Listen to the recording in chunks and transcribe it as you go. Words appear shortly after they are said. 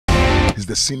He's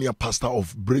the senior pastor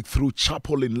of Breakthrough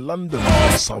Chapel in London,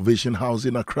 Salvation House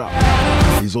in Accra.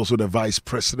 He's also the vice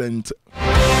president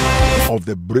of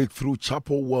the Breakthrough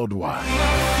Chapel Worldwide.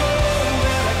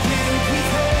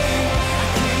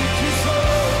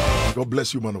 God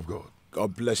bless you, man of God.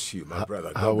 God bless you, my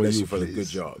brother. God bless you for the good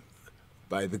job.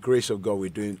 By the grace of God, we're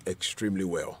doing extremely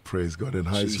well. Praise God. And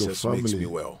how is your family? Jesus makes me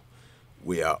well.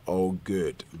 We are all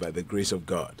good by the grace of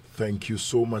God. Thank you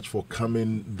so much for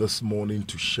coming this morning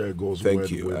to share God's word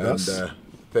with us.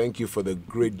 Thank you for the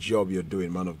great job you're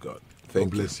doing, man of God. God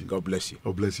bless you. God bless you.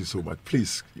 God bless you so much.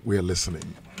 Please, we are listening.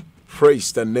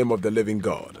 Praise the name of the living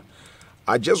God.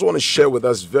 I just want to share with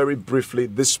us very briefly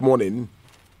this morning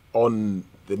on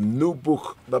the new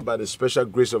book that by the special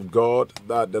grace of God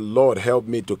that the Lord helped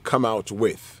me to come out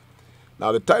with.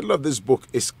 Now, the title of this book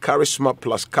is Charisma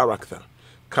Plus Character.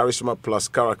 Charisma Plus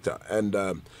Character. And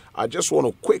I just want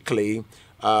to quickly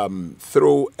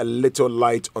throw a little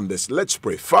light on this. Let's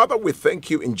pray. Father, we thank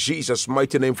you in Jesus'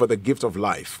 mighty name for the gift of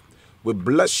life. We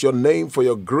bless your name for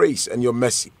your grace and your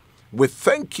mercy. We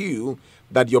thank you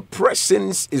that your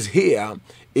presence is here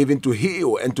even to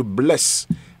heal and to bless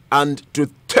and to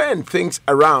turn things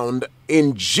around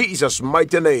in Jesus'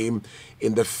 mighty name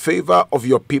in the favor of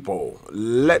your people.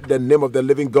 Let the name of the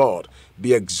living God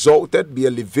be exalted, be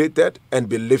elevated, and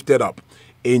be lifted up.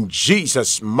 In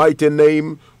Jesus' mighty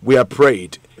name we are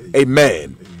prayed.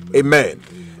 Amen. Amen.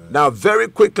 Now, very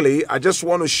quickly, I just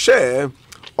want to share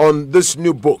on this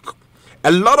new book.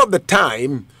 A lot of the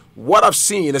time, what I've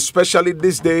seen, especially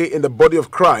this day in the body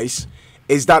of Christ,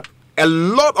 is that a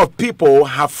lot of people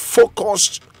have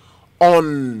focused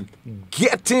on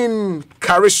getting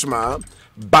charisma,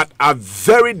 but are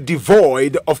very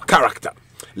devoid of character.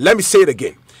 Let me say it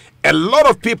again. A lot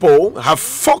of people have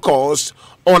focused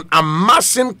on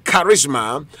amassing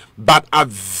charisma, but are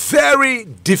very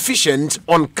deficient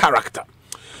on character.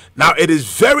 Now, it is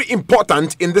very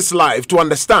important in this life to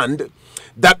understand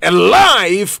that a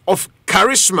life of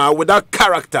charisma without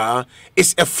character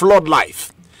is a flawed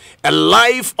life. A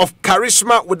life of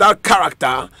charisma without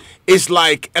character is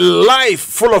like a life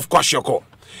full of kwashiorkor.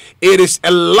 It is a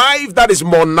life that is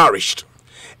malnourished.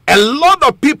 A lot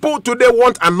of people today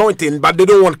want anointing, but they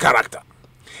don't want character.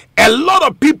 A lot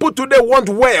of people today want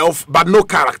wealth, but no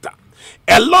character.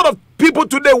 A lot of people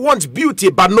today want beauty,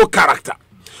 but no character.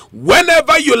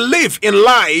 Whenever you live in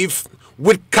life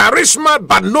with charisma,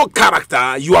 but no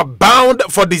character, you are bound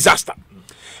for disaster.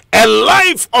 A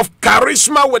life of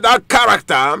charisma without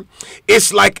character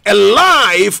is like a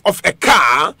life of a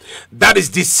car that is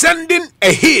descending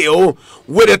a hill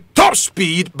with a top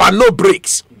speed but no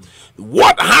brakes.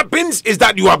 What happens is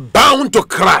that you are bound to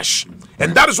crash.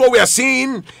 And that is what we are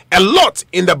seeing a lot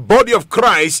in the body of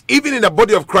Christ, even in the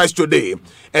body of Christ today.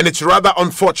 And it's rather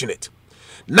unfortunate.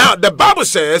 Now, the Bible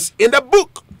says in the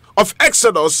book of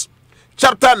Exodus,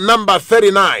 chapter number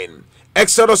 39,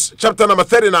 Exodus chapter number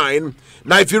 39.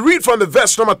 Now, if you read from the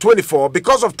verse number 24,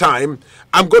 because of time,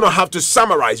 I'm going to have to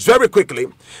summarize very quickly.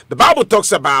 The Bible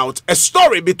talks about a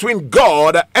story between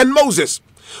God and Moses.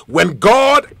 When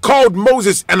God called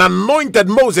Moses and anointed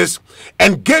Moses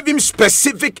and gave him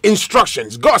specific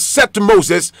instructions, God said to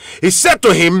Moses, he said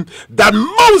to him that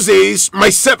Moses, my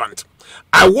servant,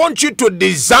 I want you to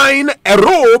design a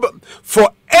robe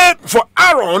for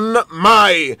Aaron,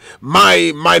 my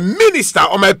minister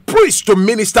or my priest to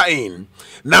minister in.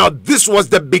 Now, this was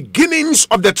the beginnings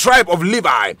of the tribe of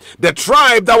Levi, the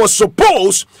tribe that was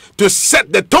supposed to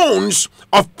set the tones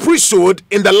of priesthood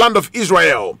in the land of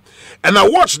Israel. And I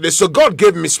watched this, so God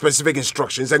gave me specific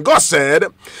instructions, and God said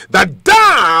that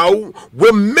thou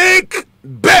will make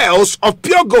bells of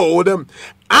pure gold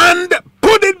and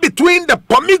put it between the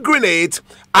pomegranate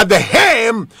at the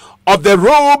hem of the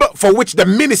robe for which the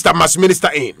minister must minister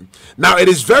in. Now, it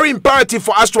is very imperative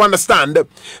for us to understand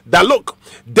that, look,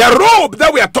 the robe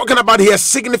that we are talking about here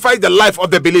signifies the life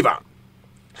of the believer.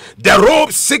 The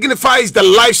robe signifies the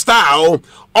lifestyle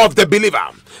of the believer.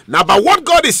 Now, but what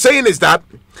God is saying is that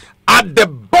at the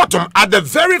bottom, at the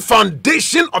very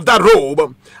foundation of that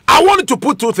robe, I wanted to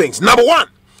put two things. Number one,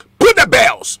 put the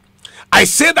bells. I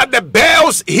say that the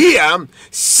bells here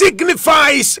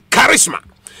signifies charisma,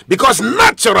 because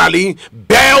naturally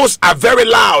bells are very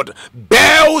loud.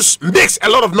 Bells makes a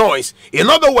lot of noise. In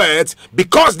other words,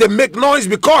 because they make noise,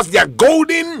 because they are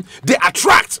golden, they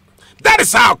attract. That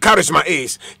is how charisma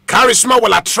is. Charisma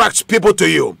will attract people to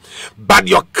you, but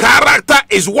your character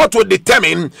is what will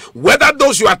determine whether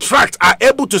those you attract are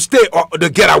able to stay or to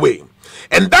get away.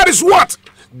 And that is what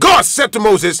God said to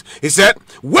Moses. He said,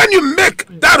 when you make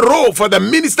that robe for the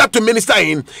minister to minister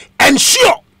in,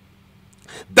 ensure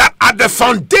that at the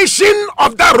foundation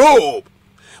of that robe,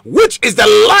 which is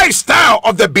the lifestyle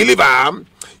of the believer,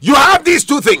 you have these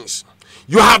two things.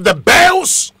 You have the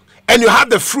bells and you have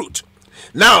the fruit.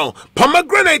 Now,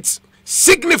 pomegranate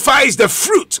signifies the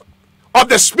fruit of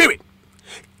the Spirit.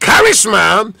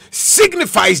 Charisma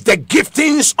signifies the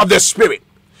giftings of the Spirit.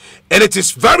 And it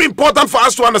is very important for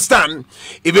us to understand,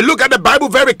 if you look at the Bible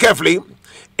very carefully,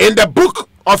 in the book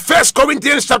of 1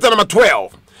 Corinthians chapter number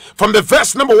 12, from the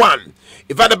verse number 1,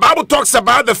 if the Bible talks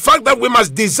about the fact that we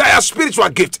must desire spiritual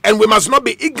gifts and we must not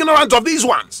be ignorant of these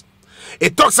ones.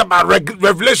 It talks about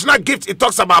revelational gifts. It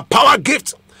talks about power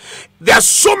gifts. There are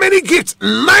so many gifts,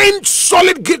 9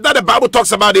 solid gifts that the Bible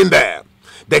talks about in there.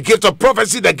 The gift of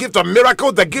prophecy, the gift of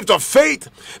miracle, the gift of faith,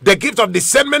 the gift of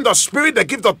discernment of spirit, the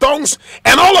gift of tongues,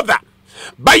 and all of that.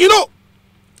 But you know,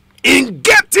 in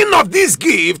getting of these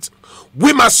gifts,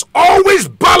 we must always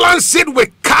balance it with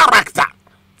character.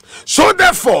 So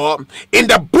therefore, in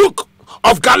the book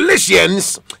of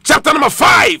Galatians, chapter number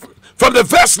 5, from the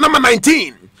verse number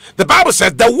 19, the Bible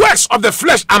says, the works of the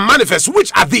flesh are manifest,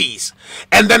 which are these.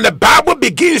 And then the Bible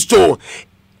begins to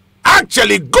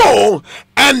actually go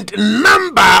and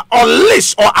number or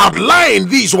list or outline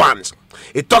these ones.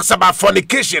 It talks about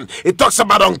fornication, it talks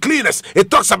about uncleanness, it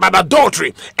talks about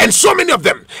adultery, and so many of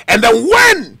them. And then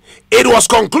when it was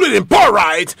concluded, Paul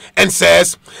writes and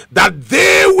says that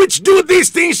they which do these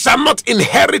things shall not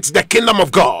inherit the kingdom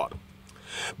of God.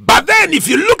 But then if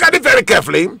you look at it very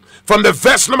carefully, from the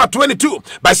verse number 22,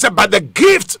 but the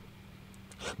gift,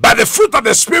 by the fruit of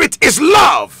the Spirit is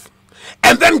love.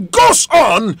 And then goes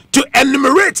on to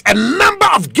enumerate a number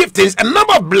of giftings, a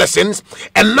number of blessings,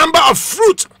 a number of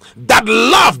fruit that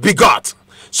love begot.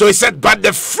 So he said, but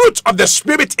the fruit of the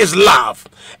Spirit is love.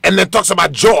 And then talks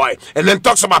about joy, and then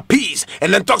talks about peace,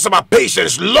 and then talks about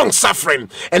patience, long suffering,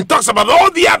 and talks about all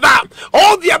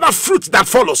the other fruits that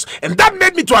follows. And that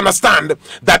made me to understand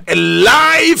that a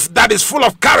life that is full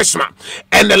of charisma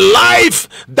and a life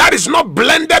that is not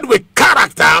blended with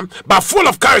character but full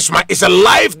of charisma is a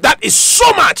life that is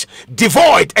so much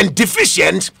devoid and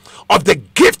deficient of the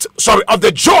gift, of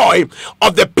the joy,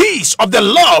 of the peace, of the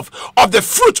love, of the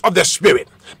fruit of the Spirit.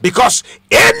 Because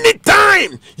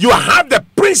anytime you have the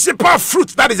principal fruit,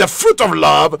 that is the fruit of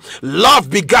love, love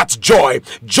begats joy,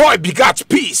 joy begats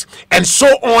peace, and so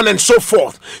on and so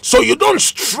forth. So you don't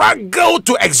struggle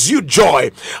to exude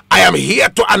joy. I am here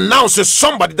to announce to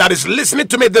somebody that is listening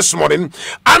to me this morning,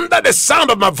 under the sound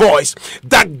of my voice,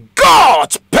 that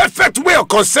God's perfect will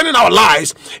concerning our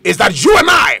lives is that you and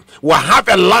I will have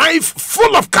a life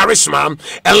full of charisma,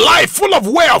 a life full of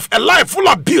wealth, a life full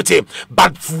of beauty,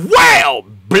 but well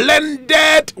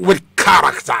blended with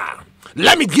character.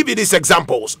 Let me give you these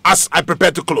examples as I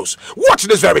prepare to close. Watch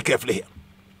this very carefully here.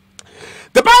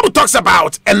 The Bible talks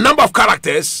about a number of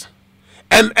characters,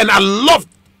 and I love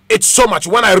it so much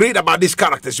when I read about these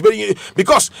characters,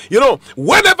 because you know,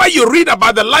 whenever you read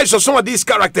about the lives of some of these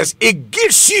characters, it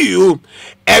gives you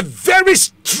a very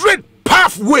straight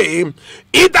pathway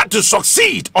either to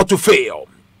succeed or to fail.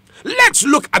 Let's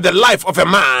look at the life of a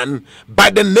man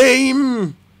by the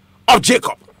name of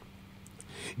Jacob.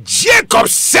 Jacob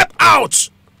set out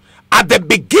at the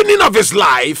beginning of his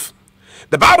life.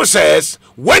 The Bible says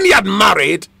when he had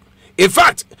married, in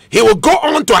fact, he will go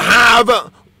on to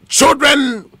have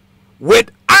children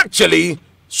with actually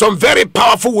some very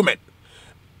powerful women.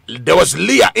 There was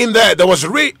Leah in there, there was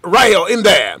Rahel in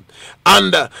there,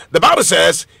 and the Bible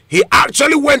says he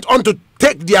actually went on to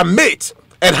take their mate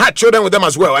and had children with them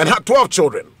as well, and had 12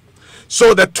 children.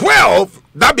 So the 12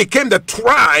 that became the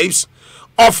tribes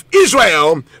of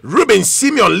Israel: Reuben,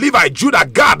 Simeon, Levi, Judah,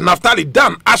 Gad, Naphtali,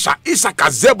 Dan, Asher, Issachar,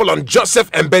 Zebulun, Joseph,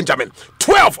 and Benjamin.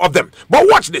 12 of them. But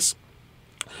watch this.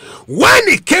 When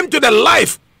it came to the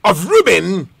life of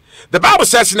Reuben, the Bible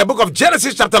says in the book of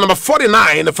Genesis chapter number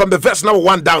 49, from the verse number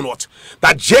 1 downwards,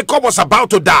 that Jacob was about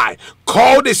to die,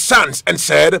 called his sons and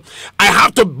said, I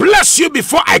have to bless you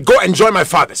before I go and join my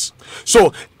fathers.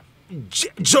 So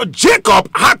Jacob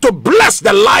had to bless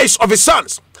the lives of his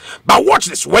sons. But watch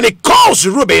this. When he calls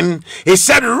Reuben, he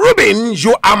said, Reuben,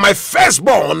 you are my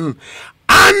firstborn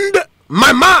and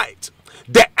my might,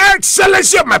 the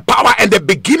excellency of my power and the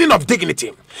beginning of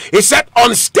dignity. He said,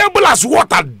 unstable as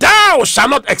water, thou shalt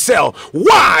not excel.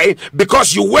 Why?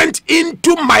 Because you went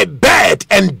into my bed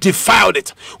and defiled it.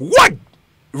 What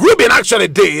Reuben actually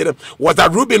did was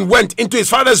that Reuben went into his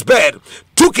father's bed,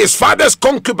 took his father's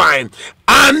concubine,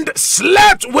 and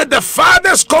slept with the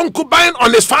father's concubine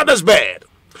on his father's bed.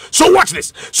 So watch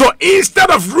this. So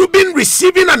instead of Reuben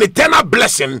receiving an eternal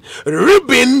blessing,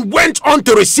 Reuben went on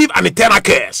to receive an eternal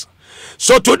curse.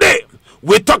 So today,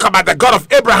 we talk about the God of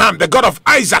Abraham, the God of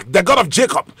Isaac, the God of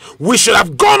Jacob. We should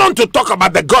have gone on to talk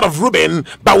about the God of Reuben,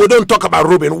 but we don't talk about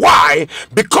Reuben. Why?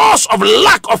 Because of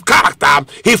lack of character,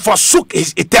 he forsook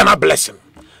his eternal blessing.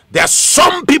 There are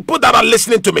some people that are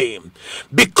listening to me.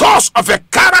 Because of a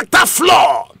character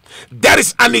flaw, there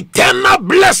is an eternal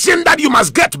blessing that you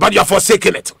must get, but you're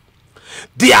forsaking it.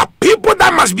 There are people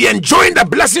that must be enjoying the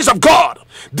blessings of God.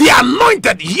 They are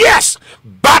anointed, yes,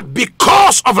 but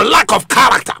because of lack of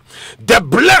character, the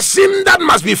blessing that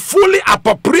must be fully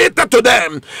appropriated to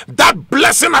them, that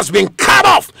blessing has been cut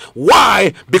off.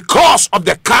 Why? Because of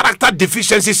the character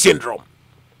deficiency syndrome.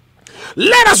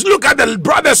 Let us look at the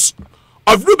brothers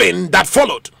of Reuben that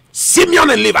followed, Simeon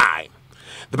and Levi.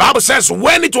 The Bible says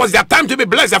when it was their time to be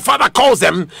blessed, the father calls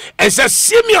them and says,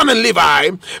 Simeon and Levi,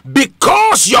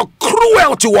 because your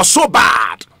cruelty was so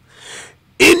bad,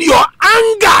 in your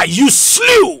anger you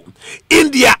slew,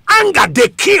 in their anger they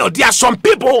killed. There are some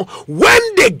people, when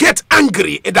they get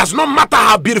angry, it does not matter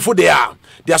how beautiful they are.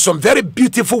 There are some very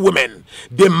beautiful women,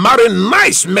 they marry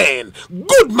nice men,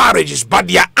 good marriages, but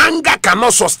their anger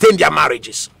cannot sustain their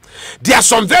marriages. There are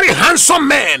some very handsome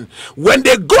men, when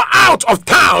they go out of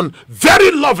town, very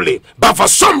lovely, but for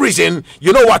some reason,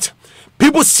 you know what,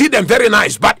 people see them very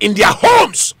nice, but in their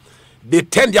homes they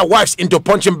turn their wives into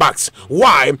punching bags.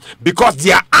 Why? Because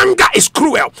their anger is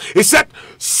cruel. He said,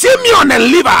 Simeon and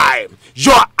Levi,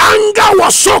 your anger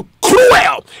was so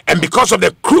cruel, and because of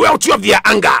the cruelty of their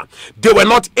anger, they were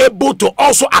not able to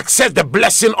also access the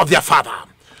blessing of their father.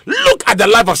 Look at the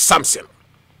life of Samson.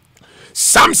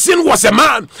 Samson was a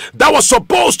man that was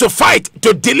supposed to fight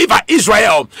to deliver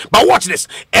Israel. But watch this.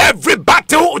 Every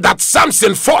battle that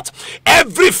Samson fought,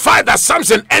 every fight that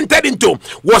Samson entered into,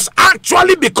 was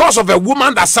actually because of a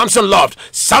woman that Samson loved.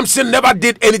 Samson never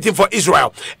did anything for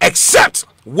Israel except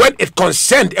when it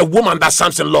concerned a woman that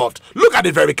Samson loved. Look at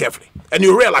it very carefully, and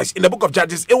you realize in the book of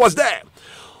Judges it was there.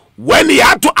 When he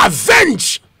had to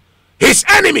avenge his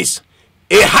enemies,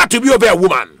 it had to be over a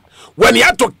woman. When he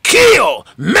had to kill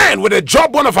men with a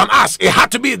jawbone of an ass, it had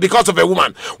to be because of a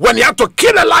woman. When he had to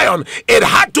kill a lion, it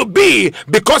had to be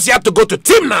because he had to go to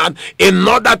Timnah in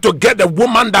order to get the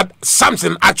woman that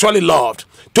Samson actually loved.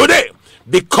 Today,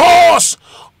 because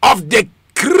of the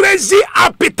crazy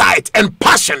appetite and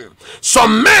passion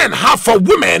some men have for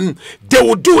women, they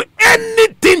will do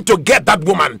anything to get that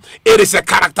woman. It is a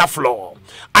character flaw.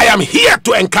 I am here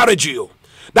to encourage you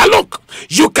that look,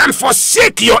 you can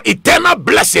forsake your eternal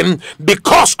blessing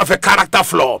because of a character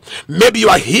flaw. Maybe you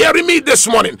are hearing me this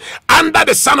morning under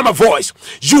the sound of my voice.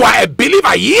 You are a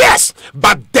believer, yes,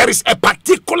 but there is a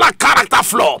particular character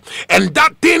flaw, and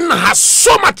that thing has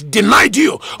so much denied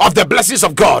you of the blessings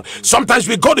of God. Sometimes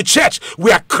we go to church,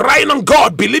 we are crying on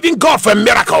God, believing God for a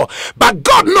miracle, but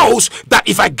God knows that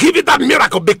if I give you that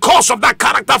miracle, because of that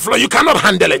character flaw, you cannot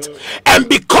handle it. And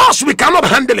because we cannot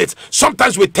handle it,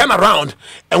 sometimes we turn around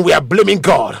and we are blaming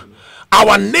God.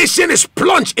 Our nation is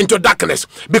plunged into darkness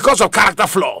because of character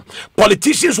flaw.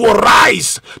 Politicians will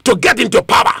rise to get into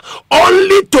power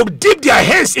only to dip their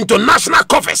hands into national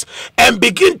coffers and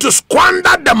begin to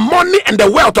squander the money and the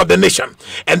wealth of the nation.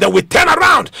 And then we turn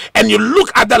around and you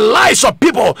look at the lives of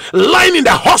people lying in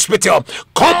the hospital,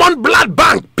 common blood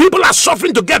bank, people are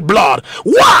suffering to get blood.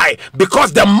 Why?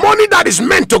 Because the money that is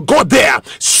meant to go there,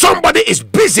 somebody is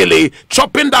busily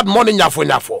chopping that money.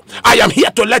 I am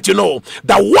here to let you know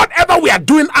that whatever we are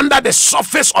doing under the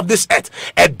surface of this earth,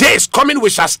 a day is coming we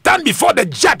shall stand before the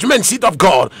judgment seat of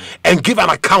God and give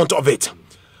an account of it.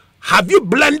 Have you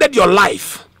blended your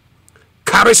life,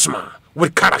 charisma,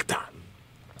 with character?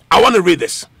 I want to read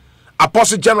this.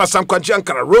 Apostle General Sam Kwanchi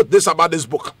Ankara wrote this about this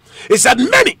book. He said,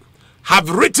 many have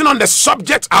written on the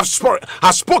subject, have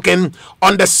spoken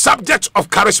on the subject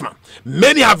of charisma.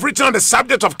 Many have written on the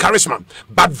subject of charisma,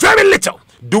 but very little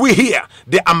do we hear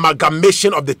the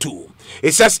amalgamation of the two.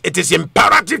 It says it is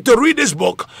imperative to read this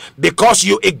book because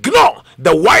you ignore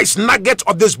the wise nugget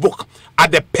of this book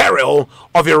at the peril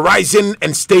of a rising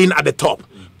and staying at the top.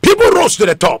 People rose to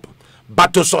the top,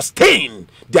 but to sustain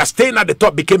their staying at the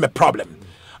top became a problem.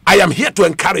 I am here to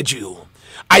encourage you.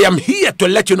 I am here to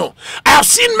let you know. I have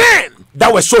seen men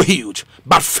that were so huge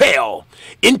but fell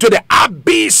into the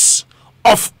abyss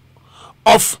of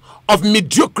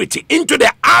mediocrity, into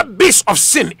the abyss of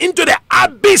sin, into the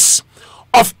abyss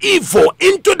of evil,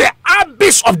 into the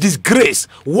abyss of disgrace.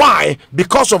 Why?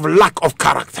 Because of lack of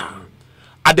character.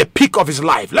 At the peak of his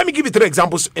life, let me give you 3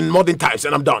 examples in modern times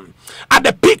and I'm done. At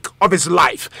the peak of his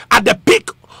life, at the peak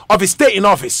of his stay in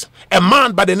office, a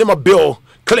man by the name of Bill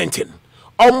Clinton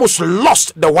almost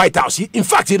lost the White House. In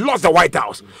fact, he lost the White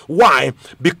House. Why?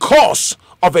 Because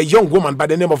of a young woman by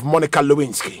the name of Monica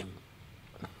Lewinsky.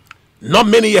 Not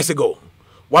many years ago,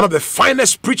 one of the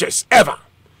finest preachers ever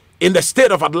in the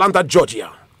state of Atlanta,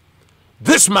 Georgia.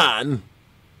 This man,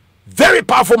 very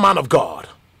powerful man of God,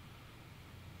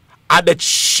 at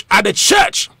the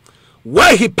church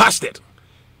where he pastored,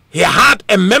 he had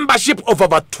a membership of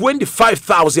over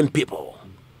 25,000 people.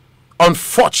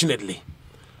 Unfortunately,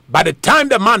 by the time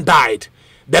the man died,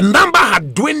 the number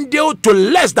had dwindled to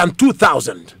less than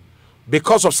 2,000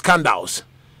 because of scandals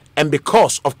and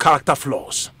because of character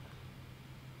flaws.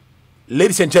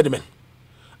 Ladies and gentlemen,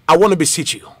 I want to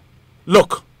beseech you.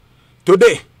 Look,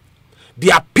 today,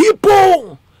 there are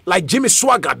people like Jimmy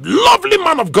Swaggart, lovely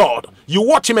man of God. You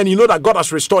watch him and you know that God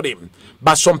has restored him.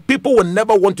 But some people will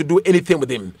never want to do anything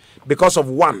with him because of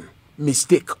one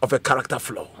mistake of a character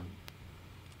flaw.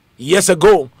 Years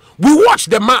ago, we watched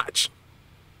the match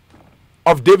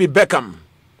of David Beckham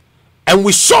and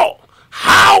we saw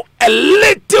how a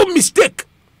little mistake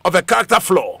of a character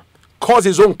flaw caused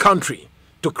his own country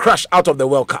to crash out of the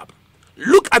World Cup.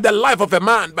 Look at the life of a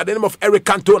man by the name of Eric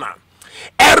Cantona.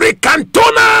 Eric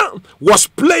Cantona was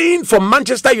playing for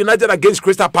Manchester United against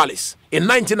Crystal Palace in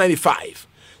 1995.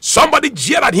 Somebody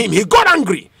jeered at him. He got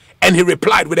angry and he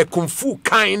replied with a kung fu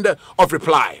kind of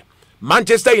reply.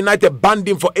 Manchester United banned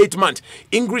him for 8 months.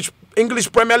 English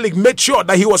Premier League made sure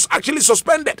that he was actually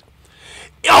suspended.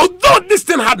 Although this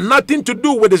thing had nothing to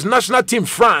do with his national team,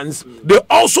 France, they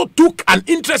also took an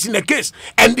interest in the case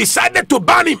and decided to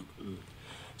ban him.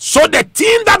 So the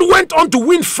team that went on to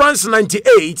win France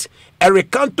 98,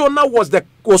 Eric Cantona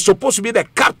was supposed to be the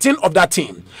captain of that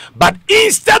team. But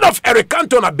instead of Eric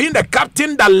Cantona being the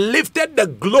captain that lifted the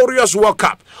glorious World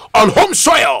Cup on home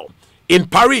soil in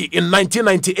Paris in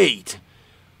 1998,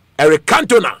 Eric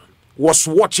Cantona was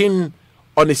watching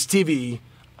on his TV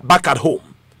back at home.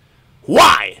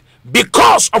 Why?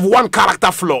 Because of one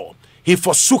character flaw. He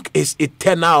forsook his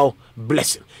eternal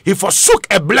blessing. He forsook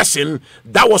a blessing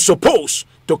that was supposed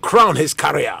to crown his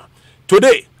career.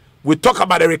 Today, we talk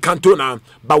about Eric Cantona,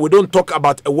 but we don't talk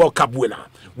about a World Cup winner.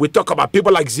 We talk about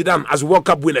people like Zidane as World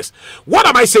Cup winners. What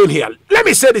am I saying here? Let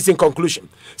me say this in conclusion.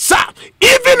 Sir,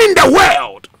 even in the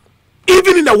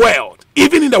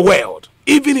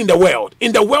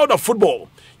world of football,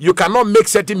 you cannot make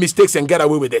certain mistakes and get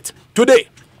away with it. Today,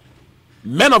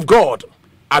 men of God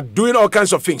are doing all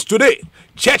kinds of things. Today,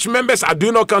 church members are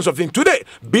doing all kinds of things. Today,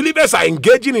 believers are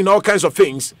engaging in all kinds of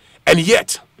things, and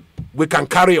yet we can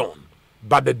carry on.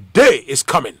 But the day is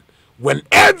coming when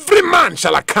every man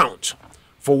shall account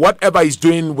for whatever he's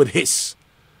doing with his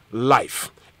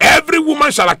life. Every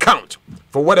woman shall account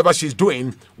for whatever she's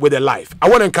doing with her life. I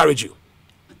want to encourage you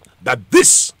that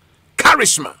this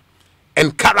charisma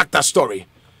and character story,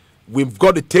 we've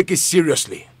got to take it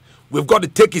seriously. We've got to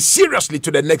take it seriously to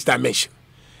the next dimension.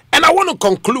 And I want to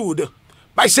conclude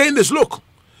by saying this. Look,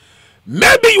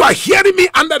 maybe you are hearing me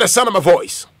under the sound of my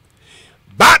voice,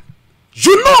 but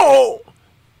you know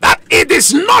that it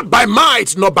is not by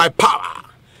might nor by power.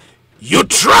 You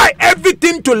try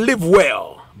everything to live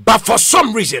well, but for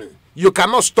some reason, you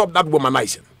cannot stop that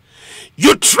womanizing.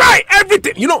 You try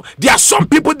everything. You know, there are some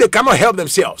people, they cannot help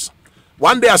themselves.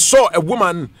 One day I saw a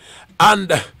woman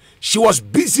and she was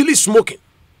busily smoking,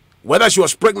 whether she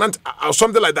was pregnant or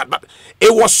something like that, but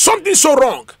it was something so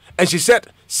wrong. And she said,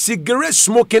 cigarette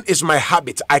smoking is my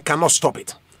habit. I cannot stop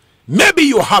it. Maybe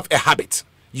you have a habit.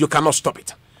 You cannot stop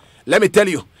it. Let me tell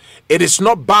you, it is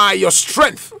not by your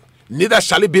strength, neither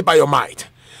shall it be by your might.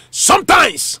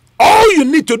 Sometimes all you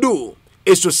need to do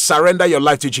is to surrender your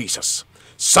life to Jesus.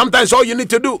 Sometimes all you need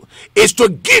to do is to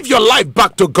give your life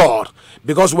back to God.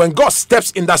 Because when God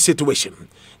steps in that situation,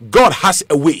 God has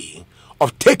a way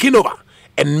of taking over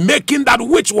and making that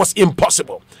which was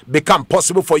impossible become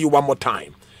possible for you one more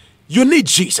time. You need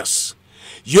Jesus.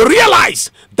 You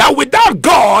realize that without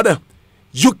God,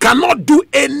 you cannot do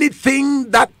anything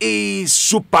that is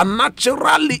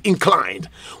supernaturally inclined.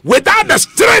 Without the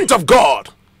strength of God,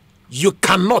 you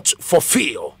cannot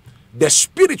fulfill the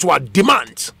spiritual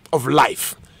demands of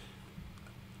life.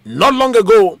 Not long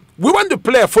ago, we went to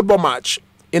play a football match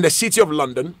in the city of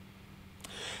London.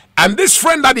 And this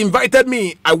friend that invited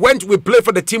me, we played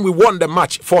for the team, we won the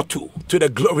match 4-2 to the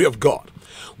glory of God.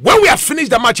 When we had finished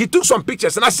the match, he took some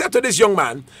pictures. And I said to this young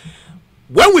man,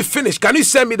 when we finished, can you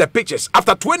send me the pictures?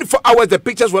 After 24 hours, the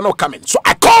pictures were not coming. So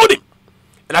I called him.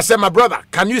 And I said, my brother,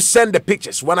 can you send the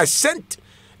pictures? When I sent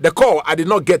the call, I did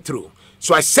not get through.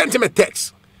 So I sent him a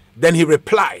text. Then he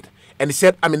replied. And he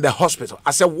said, I'm in the hospital. I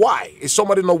said, why? Is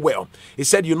somebody not well? He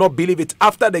said, you not believe it.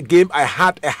 After the game, I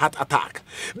had a heart attack.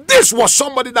 This was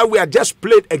somebody that we had just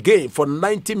played a game for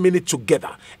 90 minutes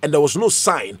together. And there was no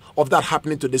sign of that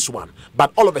happening to this one.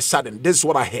 But all of a sudden, this is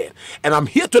what I heard. And I'm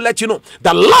here to let you know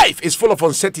that life is full of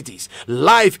uncertainties.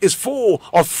 Life is full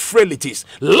of frailties.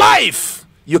 Life,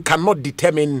 you cannot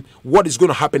determine what is going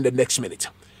to happen the next minute.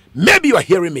 Maybe you are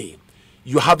hearing me.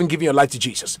 You haven't given your life to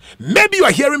Jesus. Maybe you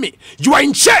are hearing me. You are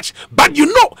in church, but you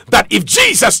know that if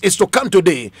Jesus is to come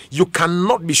today, you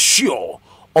cannot be sure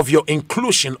of your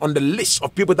inclusion on the list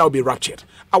of people that will be raptured.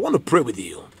 I want to pray with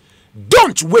you.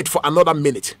 Don't wait for another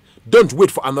minute. Don't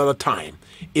wait for another time.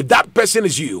 If that person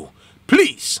is you,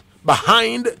 please,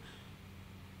 behind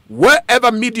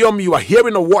wherever medium you are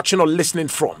hearing or watching or listening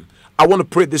from, I want to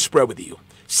pray this prayer with you.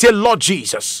 Say, Lord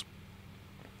Jesus,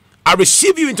 I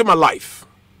receive you into my life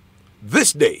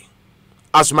this day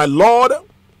as my Lord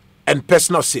and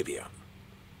personal Savior.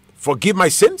 Forgive my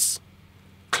sins,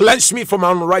 cleanse me from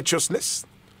my unrighteousness,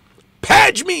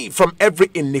 purge me from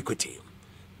every iniquity.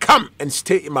 Come and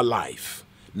stay in my life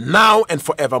now and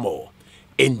forevermore.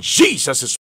 In Jesus'